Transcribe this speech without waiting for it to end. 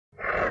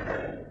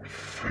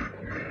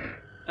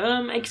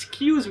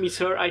Excuse me,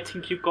 sir, I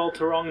think you called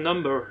the wrong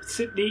number.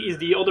 Sydney is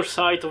the other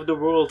side of the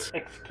world.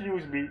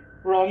 Excuse me,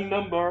 wrong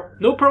number.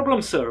 No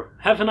problem, sir.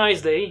 Have a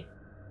nice day.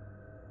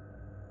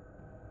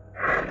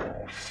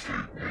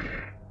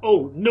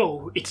 Oh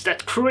no, it's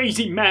that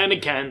crazy man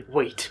again.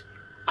 Wait,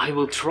 I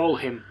will troll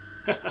him.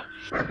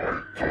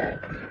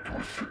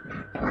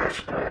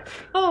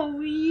 Oh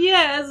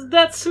yes,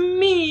 that's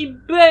me,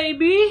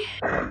 baby.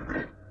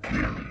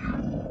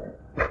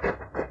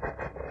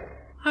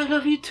 I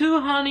love you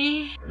too,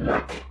 honey.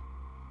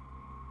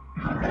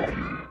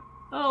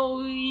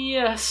 Oh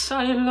yes,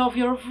 I love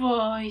your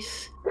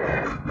voice.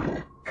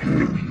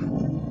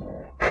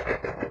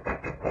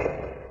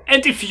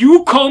 And if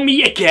you call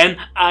me again,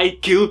 I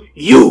kill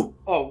you!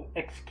 Oh,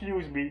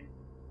 excuse me.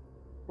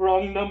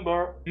 Wrong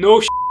number.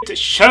 No shit,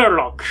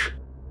 Sherlock.